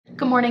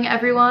Good morning,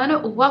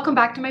 everyone. Welcome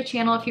back to my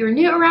channel. If you're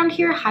new around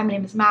here, hi, my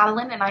name is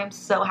Madeline and I am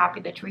so happy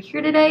that you're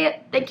here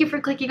today. Thank you for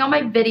clicking on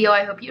my video.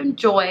 I hope you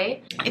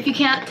enjoy. If you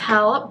can't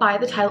tell by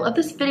the title of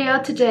this video,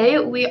 today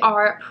we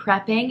are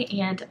prepping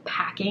and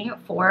packing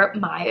for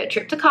my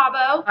trip to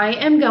Cabo. I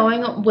am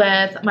going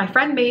with my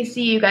friend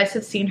Macy. You guys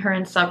have seen her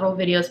in several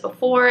videos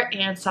before,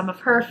 and some of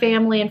her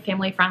family and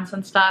family friends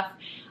and stuff.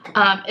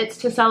 It's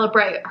to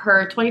celebrate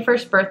her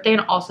 21st birthday,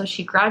 and also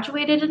she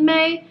graduated in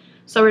May.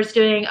 So we're just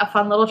doing a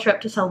fun little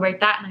trip to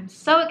celebrate that, and I'm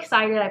so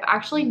excited. I've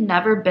actually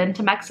never been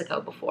to Mexico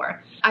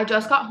before. I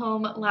just got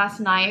home last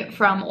night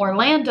from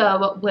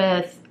Orlando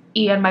with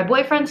Ian, my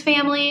boyfriend's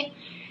family,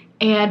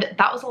 and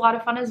that was a lot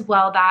of fun as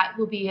well. That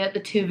will be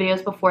the two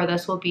videos before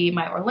this will be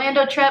my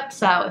Orlando trip.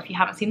 So if you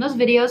haven't seen those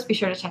videos, be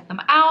sure to check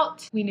them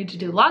out. We need to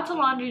do lots of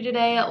laundry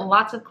today,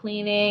 lots of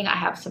cleaning. I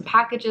have some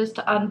packages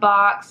to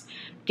unbox,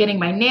 getting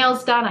my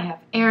nails done. I have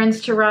errands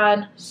to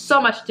run,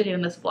 so much to do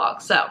in this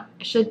vlog. So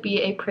it should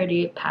be a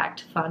pretty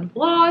packed, fun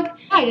vlog.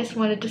 I just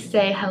wanted to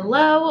say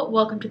hello,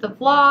 welcome to the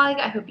vlog.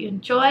 I hope you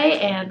enjoy,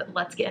 and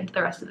let's get into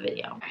the rest of the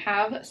video. I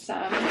have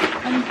some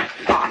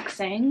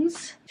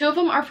unboxings. Two of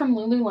them are from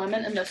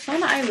Lululemon, and this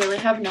one I really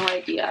have no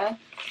idea.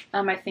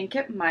 I think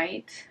it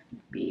might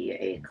be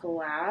a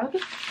collab,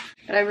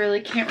 but I really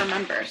can't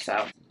remember.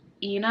 So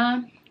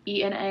ENA,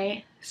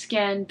 E-N-A,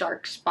 Skin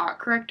Dark Spot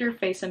Corrector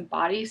Face and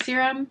Body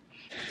Serum.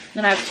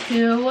 Then I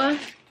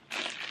have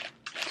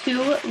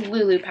two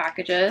Lulu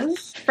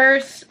packages.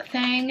 First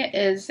thing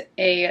is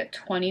a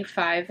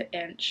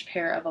 25-inch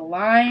pair of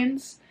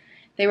Aligns.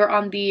 They were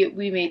on the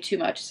We Made Too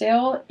Much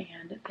sale,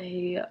 and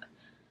they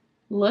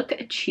look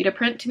cheetah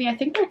print to me. I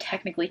think they're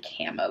technically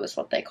camo is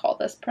what they call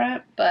this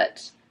print,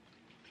 but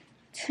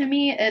to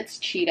me it's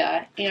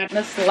cheetah. And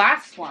this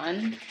last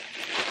one,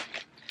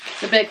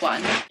 the big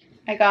one,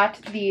 I got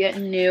the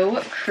new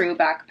Crew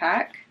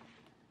backpack.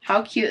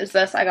 How cute is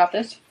this? I got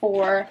this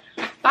for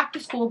back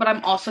to school, but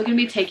I'm also going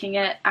to be taking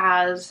it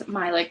as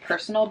my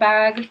personal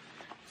bag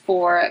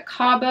for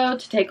Cabo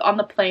to take on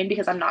the plane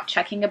because I'm not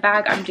checking a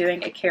bag. I'm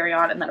doing a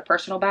carry-on and then a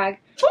personal bag.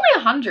 It's only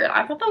 $100.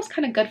 I thought that was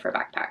kind of good for a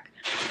backpack.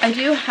 I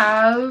do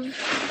have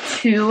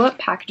two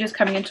packages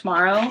coming in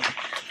tomorrow.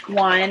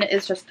 One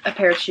is just a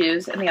pair of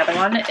shoes and the other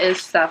one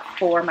is stuff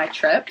for my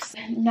trips.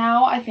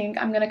 Now I think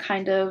I'm going to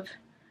kind of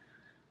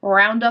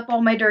round up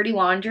all my dirty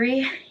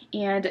laundry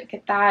and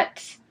get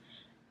that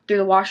through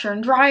the washer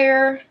and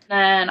dryer.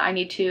 Then I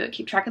need to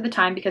keep track of the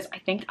time because I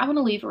think I want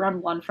to leave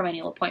around 1 for my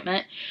nail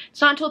appointment. It's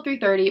not until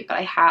 3:30, but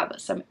I have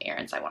some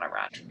errands I want to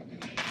run.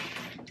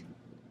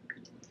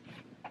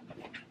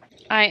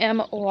 I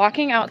am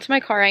walking out to my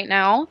car right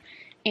now,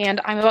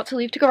 and I'm about to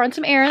leave to go run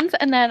some errands,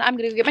 and then I'm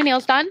going to get my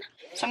nails done.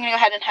 So I'm going to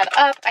go ahead and head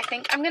up. I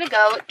think I'm going to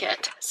go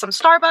get some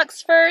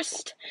Starbucks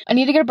first. I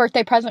need to get a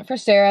birthday present for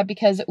Sarah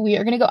because we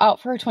are going to go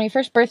out for her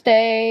 21st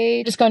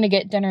birthday. Just going to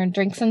get dinner and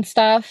drinks and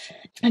stuff.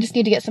 I just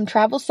need to get some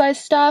travel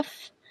size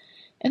stuff.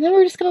 And then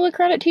we're just going to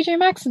look around at TJ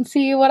Maxx and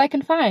see what I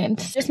can find.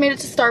 Just made it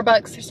to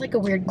Starbucks. There's like a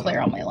weird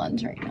glare on my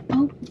lens right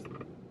now.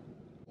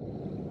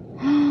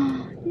 Oh.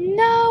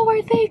 No,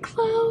 are they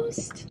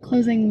closed?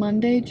 Closing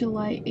Monday,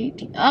 July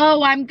 18th.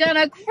 Oh, I'm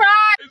gonna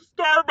cry!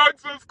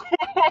 Starbucks is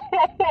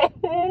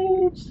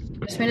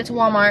closed! Just made it to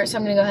Walmart, so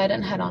I'm gonna go ahead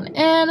and head on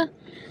in.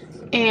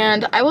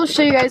 And I will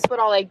show you guys what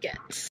all I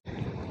get.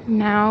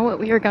 Now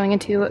we are going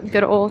into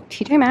good old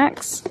TJ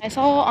Maxx. I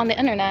saw on the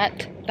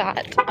internet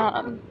that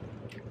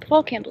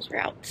fall candles were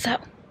out, so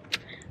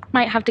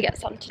might have to get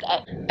some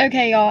today.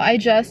 Okay, y'all, I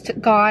just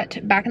got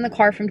back in the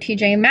car from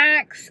TJ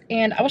Maxx,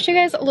 and I will show you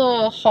guys a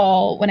little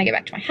haul when I get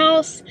back to my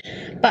house.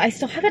 But I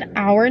still have an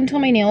hour until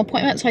my nail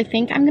appointment, so I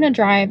think I'm gonna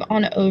drive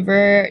on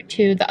over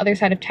to the other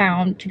side of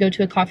town to go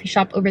to a coffee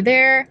shop over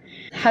there.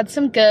 Had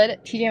some good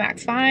TJ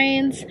Maxx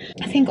finds.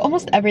 I think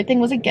almost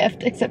everything was a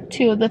gift except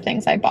 2 of the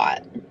things I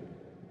bought.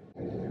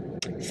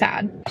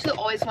 Sad. I actually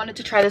always wanted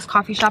to try this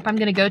coffee shop I'm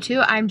gonna go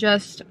to. I'm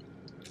just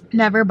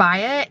never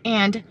buy it,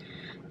 and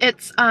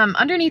it's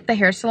underneath the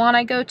hair salon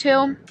I go to.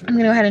 I'm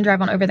gonna go ahead and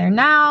drive on over there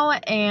now,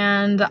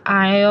 and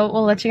I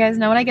will let you guys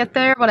know when I get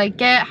there, what I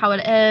get, how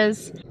it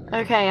is.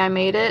 Okay, I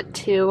made it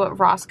to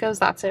Roscoe's.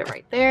 That's it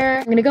right there.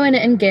 I'm gonna go in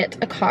and get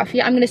a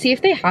coffee. I'm gonna see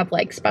if they have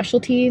like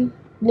specialty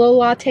low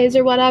lattes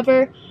or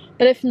whatever.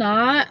 But if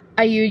not,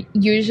 I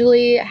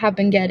usually have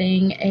been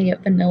getting a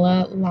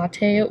vanilla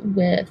latte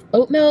with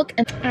oat milk.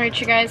 All right,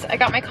 you guys, I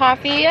got my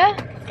coffee.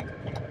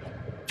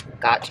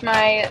 Got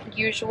my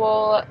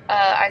usual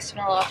iced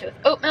vanilla latte with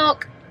oat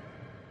milk.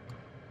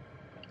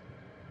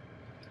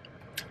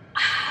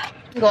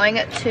 I'm going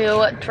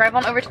to drive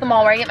on over to the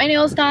mall where I get my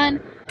nails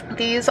done.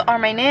 These are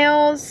my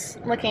nails,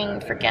 looking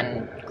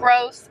freaking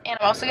gross, and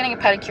I'm also getting a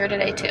pedicure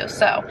today too,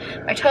 so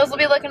my toes will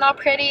be looking all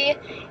pretty.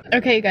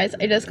 Okay, you guys,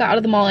 I just got out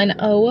of the mall, and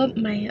oh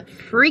my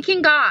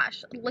freaking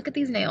gosh, look at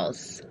these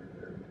nails.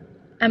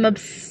 I'm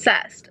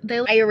obsessed.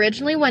 I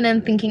originally went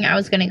in thinking I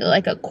was gonna go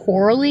like a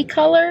corally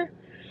color,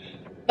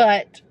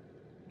 but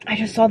I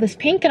just saw this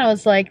pink and I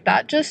was like,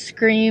 that just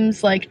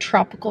screams like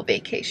tropical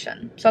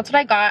vacation. So that's what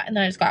I got. And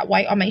then I just got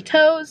white on my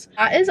toes.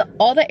 That is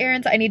all the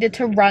errands I needed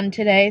to run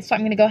today. So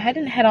I'm gonna go ahead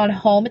and head on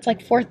home. It's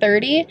like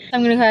 4:30.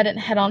 I'm gonna go ahead and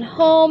head on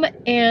home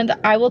and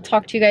I will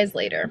talk to you guys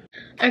later.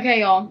 Okay,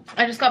 y'all,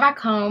 I just got back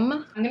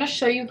home. I'm gonna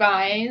show you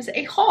guys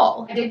a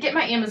haul. I did get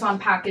my Amazon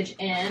package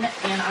in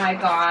and I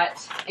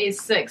got a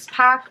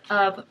 6-pack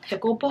of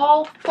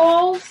pickleball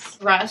balls,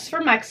 dress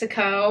from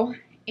Mexico,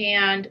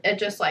 and it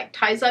just like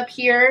ties up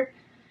here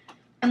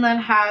and then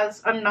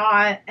has a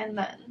knot, and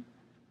then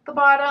the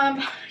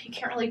bottom, you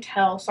can't really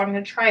tell, so I'm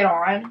gonna try it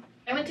on.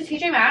 I went to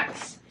TJ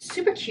Maxx.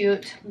 Super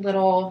cute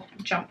little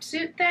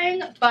jumpsuit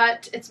thing,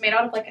 but it's made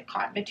out of like a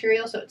cotton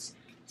material, so it's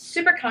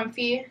super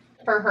comfy.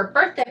 For her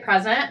birthday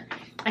present,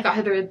 I got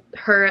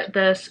her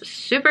this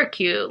super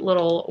cute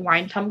little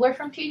wine tumbler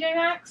from TJ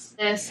Maxx.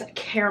 This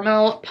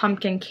caramel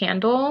pumpkin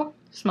candle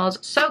smells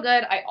so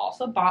good. I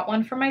also bought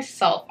one for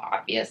myself,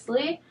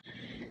 obviously.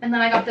 And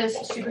then I got this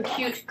super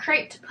cute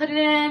crate to put it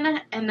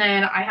in. And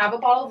then I have a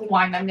bottle of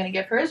wine I'm going to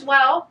give her as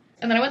well.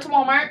 And then I went to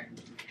Walmart.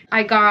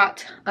 I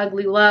got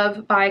Ugly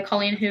Love by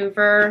Colleen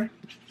Hoover,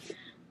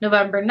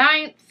 November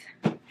 9th.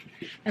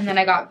 And then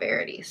I got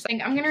Verity. So I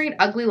think I'm going to read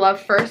Ugly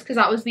Love first because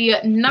that was the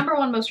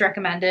 #1 most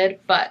recommended.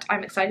 But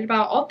I'm excited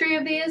about all 3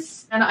 of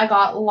these. And I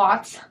got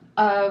lots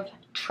of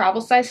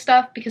travel size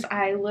stuff because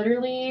I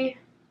literally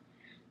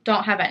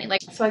don't have any.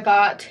 So I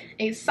got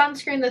a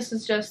sunscreen. This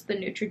is just the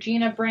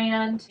Neutrogena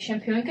brand.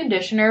 Shampoo and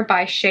conditioner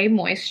by Shea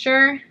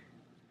Moisture.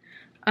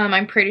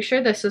 I'm pretty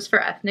sure this is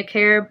for ethnic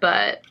hair,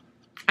 but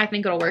I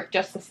think it'll work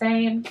just the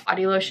same.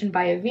 Body lotion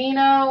by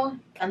Aveeno.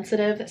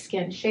 Sensitive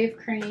skin shave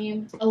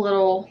cream. A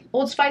little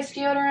Old Spice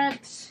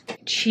deodorant.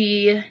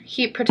 Chi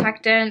heat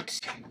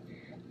protectant.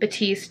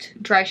 Batiste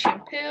dry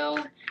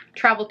shampoo.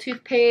 Travel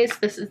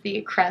toothpaste. This is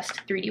the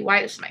Crest 3D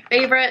White. This is my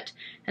favorite.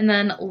 And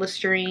then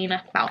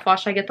Listerine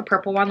mouthwash. I get the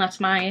purple one. That's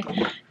my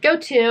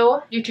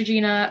go-to.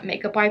 Neutrogena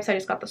makeup wipes. I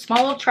just got the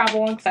small little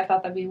travel one because I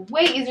thought that'd be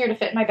way easier to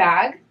fit in my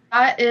bag.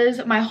 That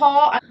is my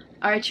haul.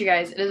 Alright, you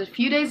guys. It is a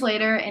few days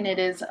later and it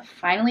is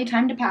finally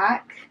time to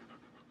pack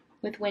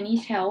with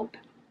Winnie's help.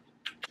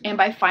 And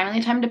by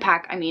finally time to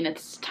pack, I mean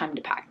it's time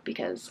to pack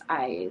because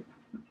I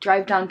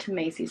drive down to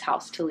Macy's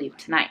house to leave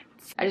tonight.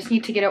 I just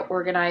need to get it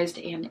organized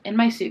and in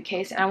my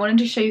suitcase, and I wanted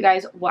to show you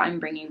guys what I'm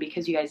bringing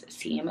because you guys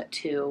seem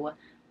to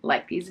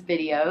like these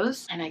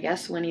videos, and I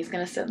guess Winnie's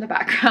gonna sit in the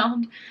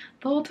background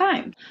the whole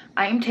time.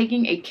 I am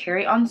taking a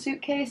carry-on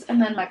suitcase,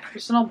 and then my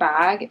personal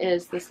bag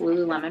is this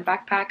Lululemon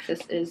backpack.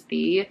 This is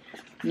the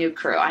New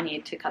Crew. I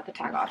need to cut the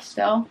tag off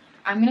still.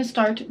 I'm gonna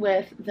start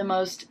with the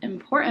most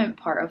important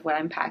part of what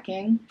I'm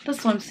packing, the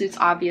swimsuits,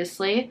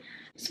 obviously.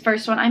 This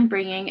first one I'm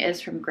bringing is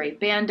from Great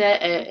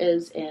Bandit. It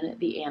is in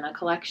the Anna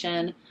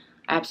collection.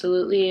 I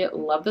absolutely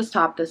love this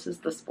top. This is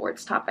the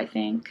sports top, I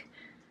think.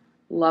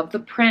 Love the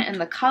print and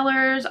the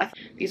colors.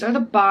 These are the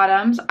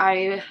bottoms.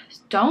 I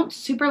don't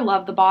super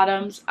love the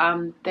bottoms.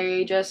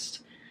 They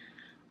just,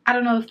 I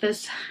don't know if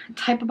this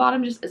type of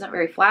bottom just isn't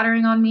very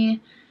flattering on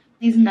me.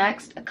 These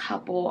next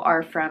couple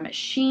are from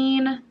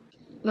Shein.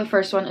 The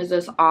first one is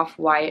this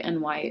off-white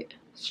and white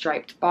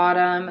striped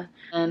bottom,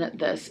 and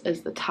this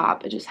is the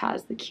top. It just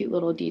has the cute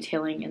little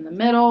detailing in the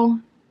middle.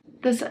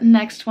 This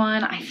next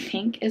one I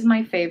think is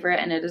my favorite,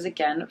 and it is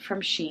again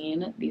from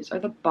Shein. These are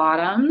the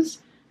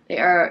bottoms. They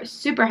are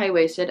super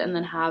high-waisted and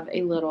then have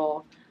a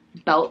little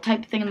belt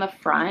type thing in the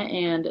front,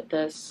 and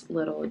this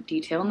little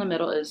detail in the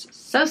middle is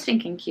so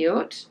stinking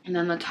cute. And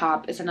then the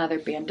top is another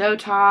bandeau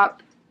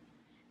top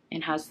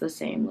and has the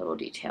same little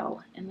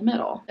detail in the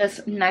middle. This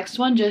next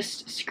one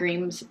just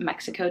screams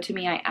Mexico to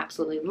me. I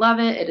absolutely love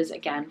it. It is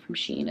again from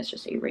Shein. It's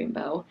just a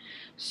rainbow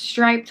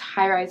striped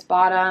high-rise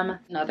bottom,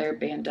 another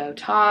bandeau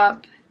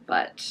top,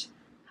 but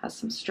has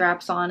some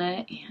straps on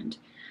it, and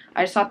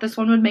I just thought this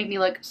one would make me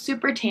look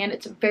super tan.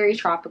 It's very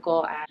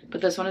tropical,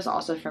 but this one is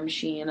also from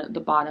Shein. The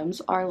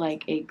bottoms are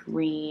like a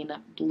green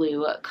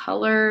blue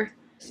color.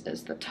 This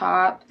is the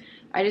top.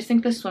 I just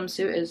think this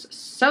swimsuit is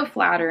so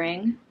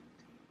flattering,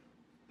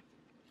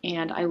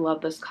 and I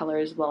love this color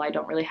as well. I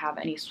don't really have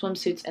any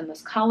swimsuits in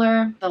this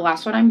color. The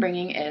last one I'm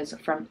bringing is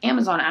from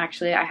Amazon,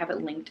 actually. I have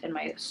it linked in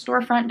my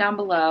storefront down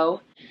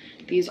below.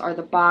 These are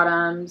the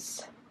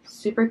bottoms.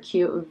 Super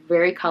cute,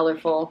 very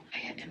colorful.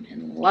 I am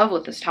in love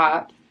with this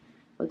top.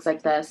 Looks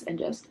like this and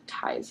just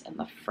ties in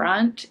the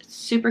front. It's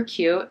super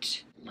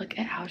cute. Look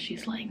at how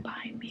she's laying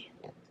behind me.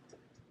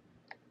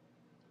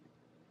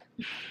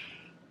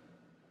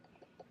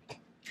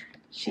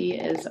 She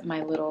is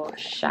my little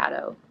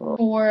shadow.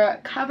 For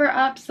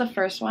cover-ups, the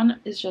first one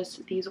is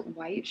just these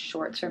white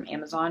shorts from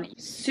Amazon.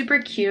 Super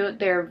cute.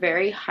 They're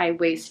very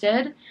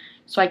high-waisted,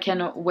 so I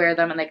can wear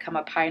them and they come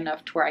up high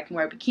enough to where I can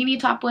wear a bikini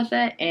top with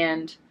it,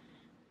 and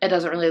it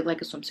doesn't really look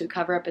like a swimsuit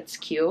cover-up. It's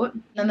cute.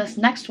 Then this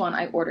next one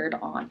I ordered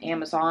on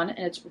Amazon,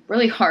 and it's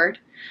really hard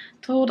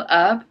to hold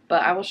up,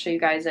 but I will show you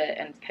guys it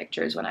in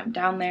pictures when I'm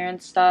down there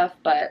and stuff.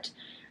 But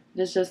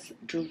this is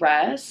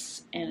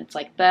dress, and it's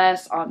like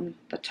this on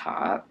the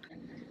top.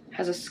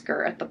 Has a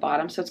skirt at the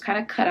bottom, so it's kind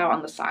of cut out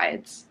on the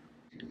sides.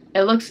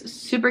 It looks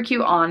super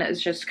cute on.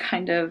 It's just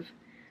kind of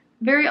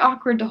very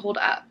awkward to hold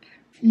up.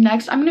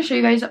 Next, I'm going to show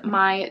you guys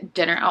my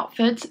dinner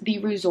outfits. The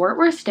resort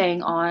we're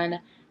staying on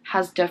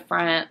has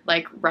different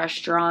like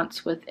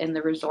restaurants within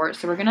the resort,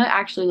 so we're gonna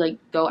actually like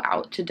go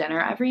out to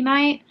dinner every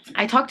night.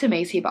 I talked to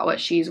Macy about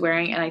what she's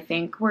wearing, and I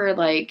think we're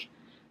like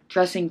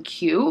dressing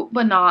cute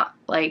but not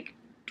like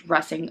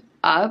dressing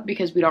up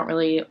because we don't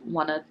really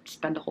want to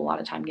spend a whole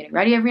lot of time getting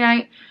ready every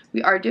night.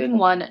 We are doing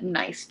one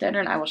nice dinner,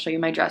 and I will show you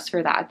my dress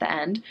for that at the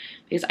end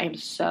because I am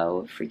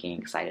so freaking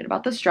excited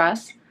about this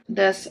dress.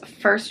 This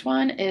first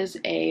one is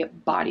a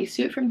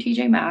bodysuit from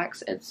TJ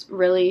Maxx. It's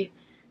really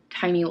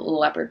tiny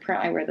leopard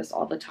print. I wear this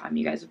all the time.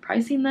 You guys have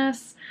probably seen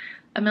this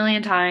a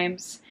million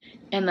times.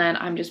 And then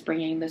I'm just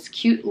bringing this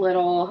cute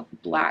little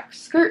black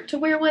skirt to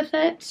wear with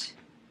it.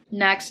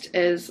 Next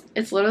is,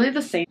 it's literally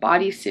the same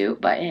bodysuit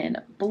but in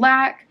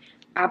black.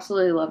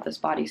 Absolutely love this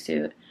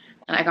bodysuit.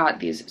 And I got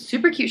these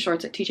super cute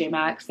shorts at TJ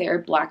Maxx. They are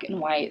black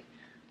and white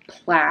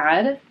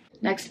plaid.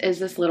 Next is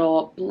this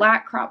little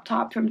black crop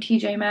top from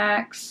TJ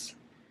Maxx.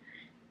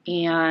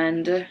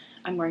 And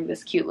I'm wearing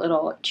this cute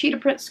little cheetah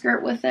print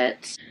skirt with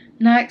it.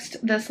 Next,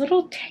 this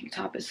little tank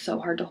top is so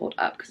hard to hold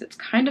up because it's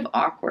kind of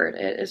awkward.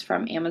 It is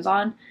from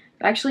Amazon.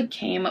 It actually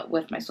came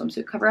with my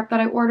swimsuit cover up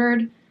that I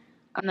ordered.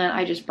 And then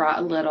I just brought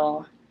a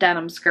little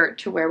denim skirt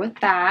to wear with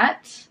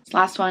that. This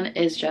last one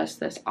is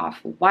just this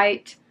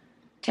off-white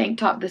tank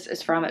top. This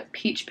is from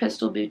Peach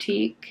Pistol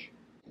Boutique.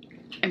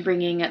 I'm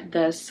bringing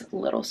this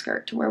little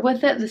skirt to wear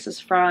with it. This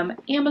is from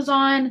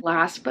Amazon.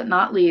 Last but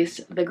not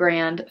least, the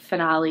grand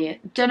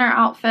finale dinner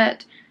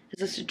outfit is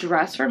this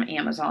dress from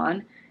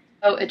Amazon.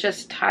 So it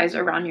just ties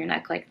around your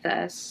neck like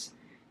this,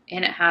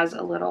 and it has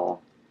a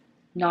little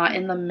knot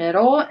in the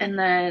middle, and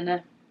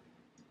then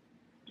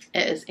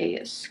it is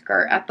a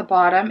skirt at the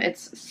bottom.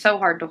 It's so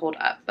hard to hold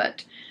up,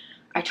 but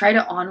I tried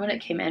it on when it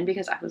came in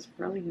because I was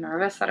really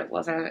nervous that it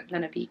wasn't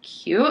going to be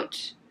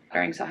cute. So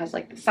it has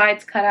like the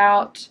sides cut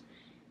out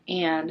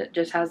and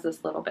just has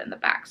this little bit in the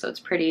back, so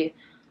it's pretty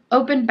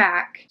open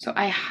back. So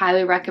I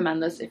highly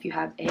recommend this if you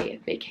have a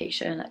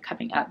vacation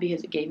coming up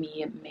because it gave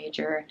me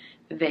major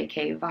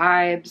vacay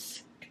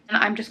vibes. And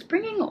I'm just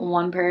bringing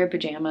one pair of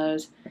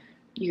pajamas.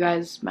 You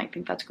guys might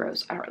think that's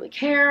gross. I don't really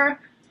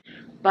care,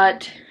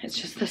 but it's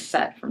just the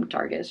set from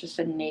Target. It's just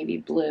a navy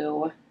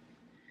blue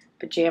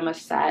pajama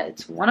set.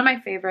 It's one of my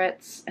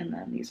favorites. And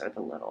then these are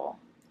the little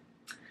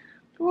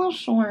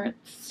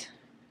shorts.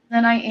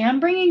 Then I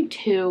am bringing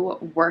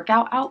 2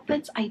 workout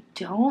outfits. I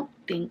don't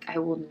think I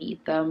will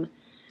need them,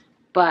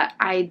 but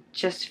I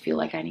just feel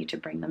like I need to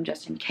bring them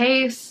just in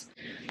case.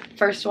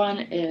 First one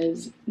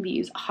is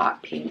these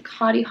hot pink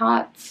hottie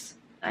hots.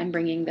 I'm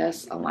bringing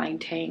this Align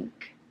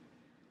tank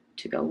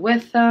to go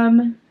with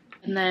them.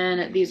 And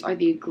then these are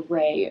the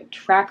gray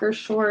tracker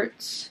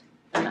shorts.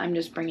 And I'm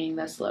just bringing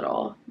this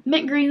little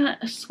mint green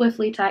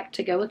Swiftly tech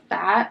to go with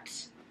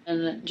that.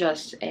 And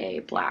just a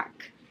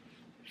black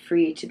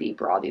free to be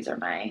bra. These are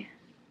my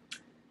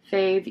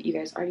fave. You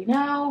guys already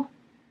know.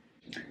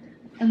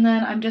 And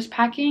then I'm just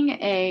packing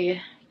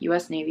a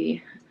US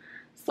Navy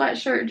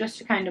sweatshirt just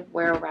to kind of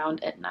wear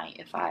around at night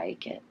if I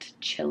get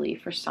chilly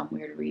for some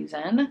weird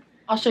reason.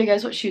 I'll show you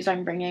guys what shoes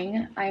I'm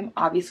bringing. I'm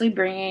obviously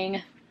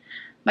bringing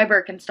my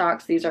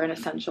Birkenstocks. These are an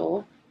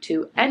essential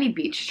to any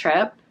beach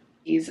trip.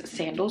 These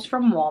sandals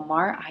from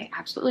Walmart. I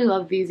absolutely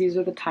love these. These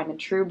are the Time and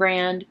True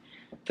brand.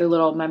 They're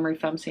little memory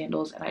foam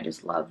sandals, and I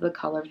just love the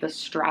color of the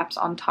straps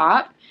on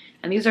top.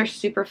 And these are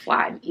super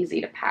flat and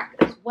easy to pack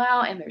as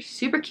well, and they're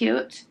super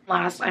cute.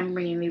 Last, I'm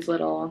bringing these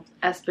little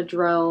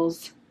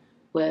espadrilles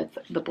with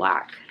the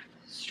black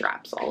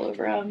straps all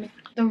over them.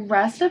 The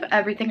rest of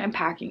everything I'm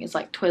packing is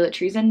like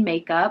toiletries and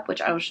makeup,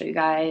 which I will show you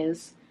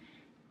guys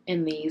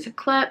in these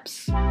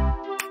clips.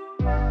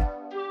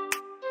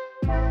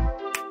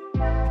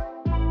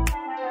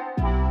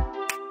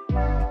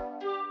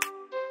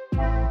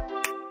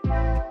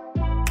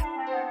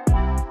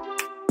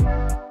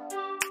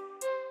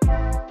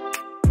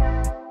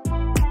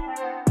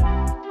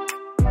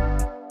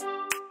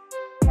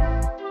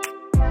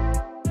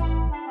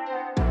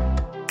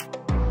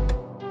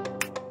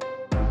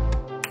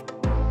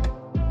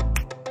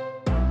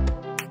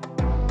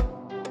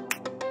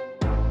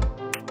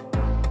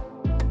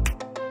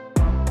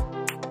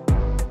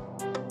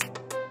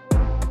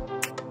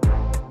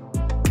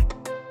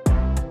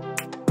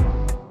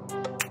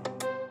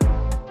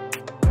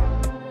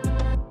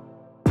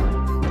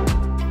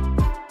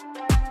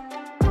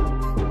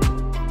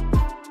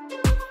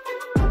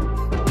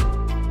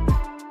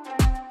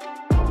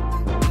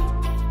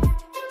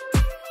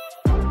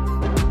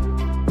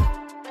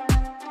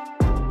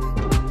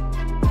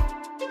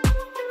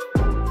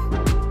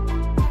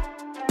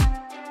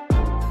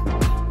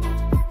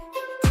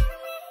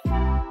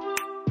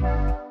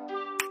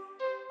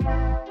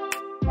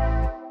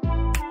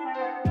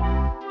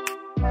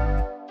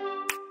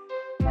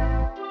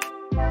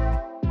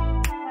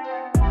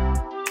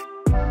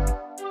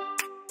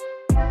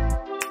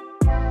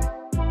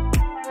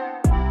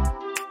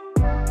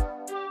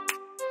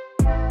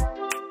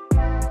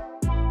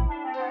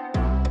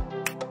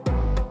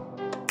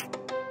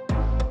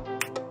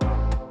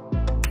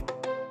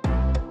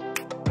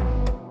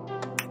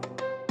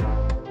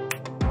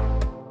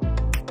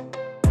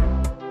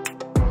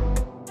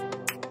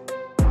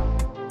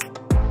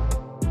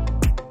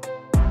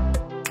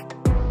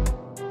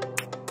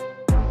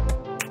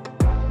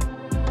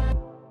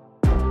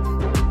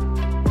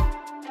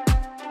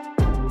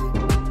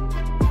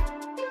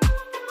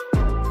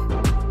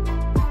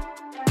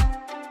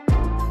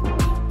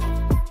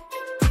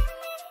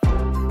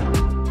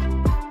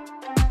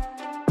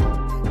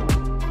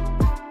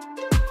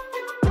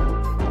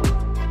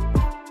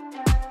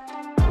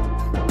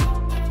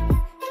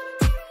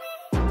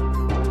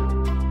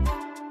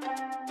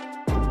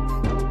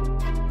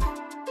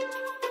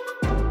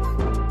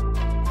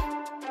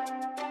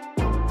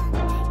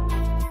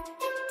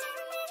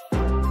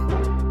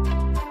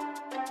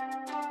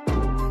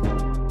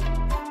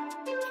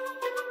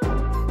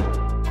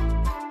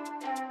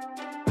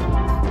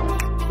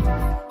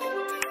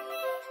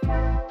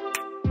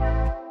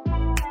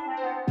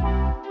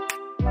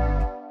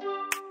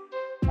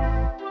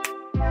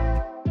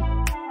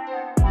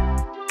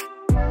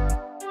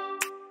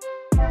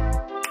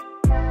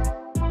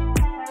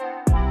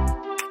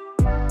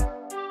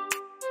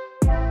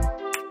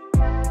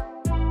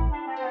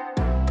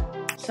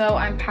 So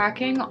I'm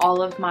packing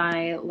all of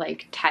my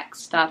like tech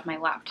stuff, my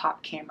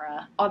laptop,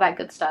 camera, all that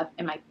good stuff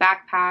in my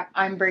backpack.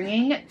 I'm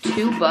bringing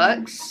 2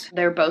 books.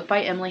 They're both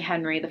by Emily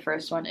Henry. The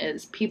first one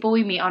is People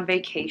We Meet on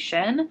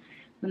Vacation.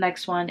 The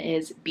next one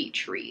is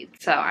Beach Reads.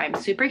 So I'm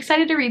super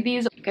excited to read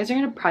these. You guys are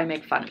gonna probably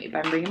make fun of me,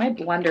 but I'm bringing my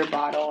blender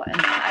bottle, and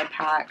then I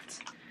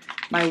packed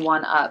my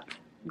 1-Up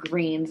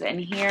greens in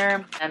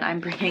here. And I'm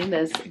bringing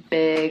this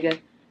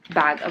big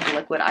bag of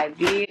liquid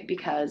IV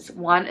because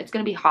 1, it's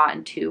gonna be hot,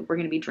 and 2, we're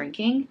gonna be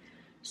drinking.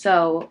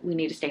 So we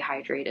need to stay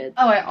hydrated.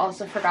 Oh, I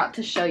also forgot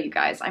to show you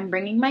guys. I'm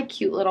bringing my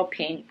cute little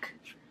pink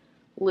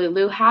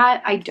Lulu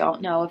hat. I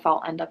don't know if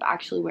I'll end up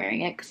actually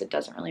wearing it because it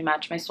doesn't really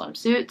match my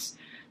swimsuits.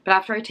 But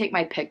after I take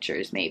my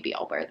pictures, maybe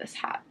I'll wear this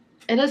hat.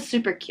 It is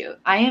super cute.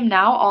 I am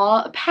now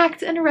all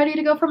packed and ready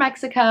to go for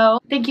Mexico.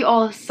 Thank you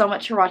all so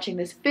much for watching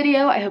this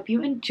video. I hope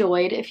you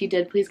enjoyed. If you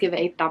did, please give it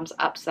a thumbs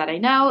up so that I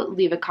know.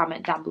 Leave a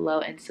comment down below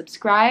and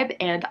subscribe.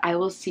 And I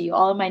will see you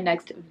all in my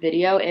next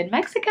video in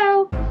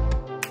Mexico.